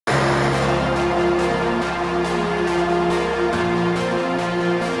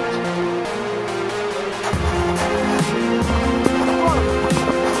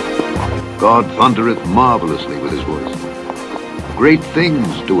God thundereth marvelously with his voice. Great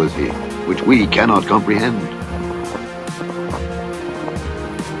things doeth he, which we cannot comprehend.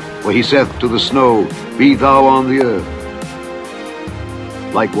 For he saith to the snow, Be thou on the earth.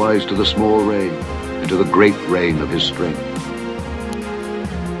 Likewise to the small rain, and to the great rain of his strength.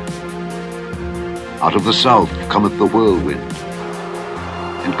 Out of the south cometh the whirlwind,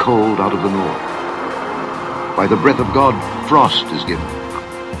 and cold out of the north. By the breath of God frost is given,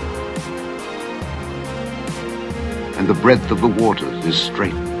 and the breadth of the waters is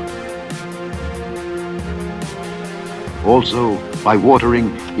straitened. Also by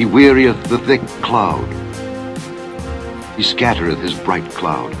watering he wearieth the thick cloud. He scattereth his bright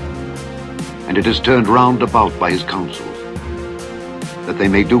cloud, and it is turned round about by his counsels, that they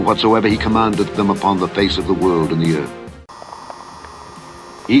may do whatsoever he commandeth them upon the face of the world and the earth.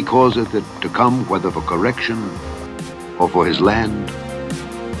 He causeth it to come whether for correction, or for his land,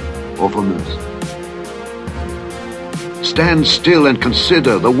 or for mercy. Stand still and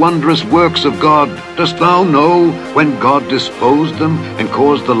consider the wondrous works of God. Dost thou know when God disposed them and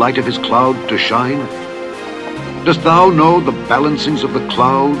caused the light of his cloud to shine? Dost thou know the balancings of the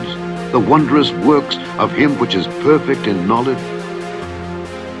clouds, the wondrous works of him which is perfect in knowledge?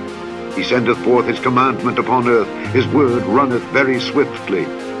 He sendeth forth his commandment upon earth, his word runneth very swiftly.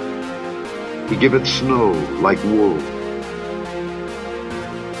 He giveth snow like wool.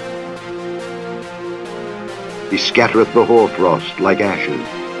 He scattereth the hoarfrost like ashes.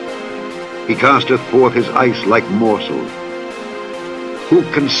 He casteth forth his ice like morsels. Who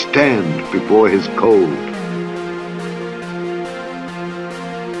can stand before his cold?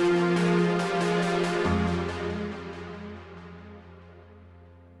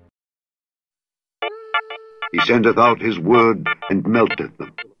 He sendeth out his word and melteth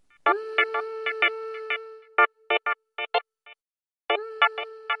them.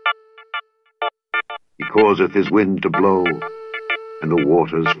 He causeth his wind to blow, and the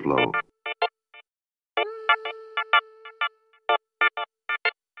waters flow.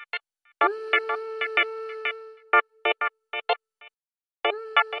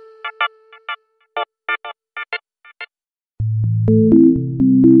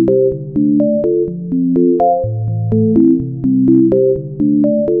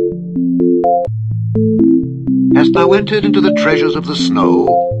 Hast thou entered into the treasures of the snow?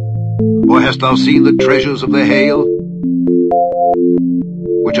 Or hast thou seen the treasures of the hail,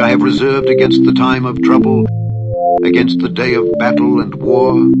 which I have reserved against the time of trouble, against the day of battle and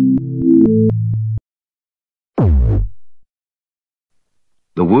war?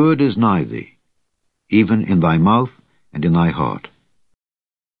 The word is nigh thee, even in thy mouth and in thy heart.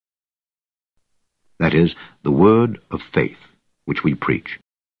 That is, the word of faith which we preach.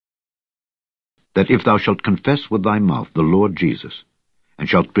 That if thou shalt confess with thy mouth the Lord Jesus, and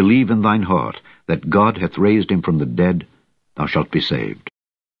shalt believe in thine heart that God hath raised him from the dead, thou shalt be saved.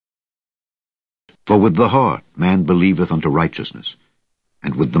 For with the heart man believeth unto righteousness,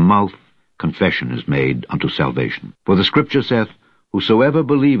 and with the mouth confession is made unto salvation. For the Scripture saith, Whosoever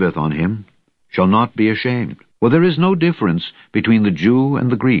believeth on him shall not be ashamed. For there is no difference between the Jew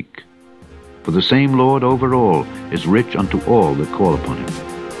and the Greek, for the same Lord over all is rich unto all that call upon him.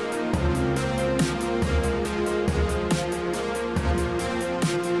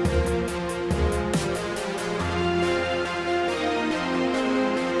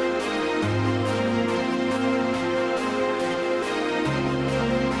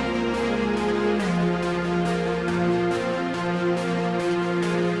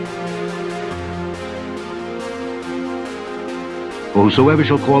 For whosoever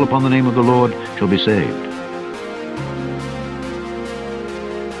shall call upon the name of the Lord shall be saved.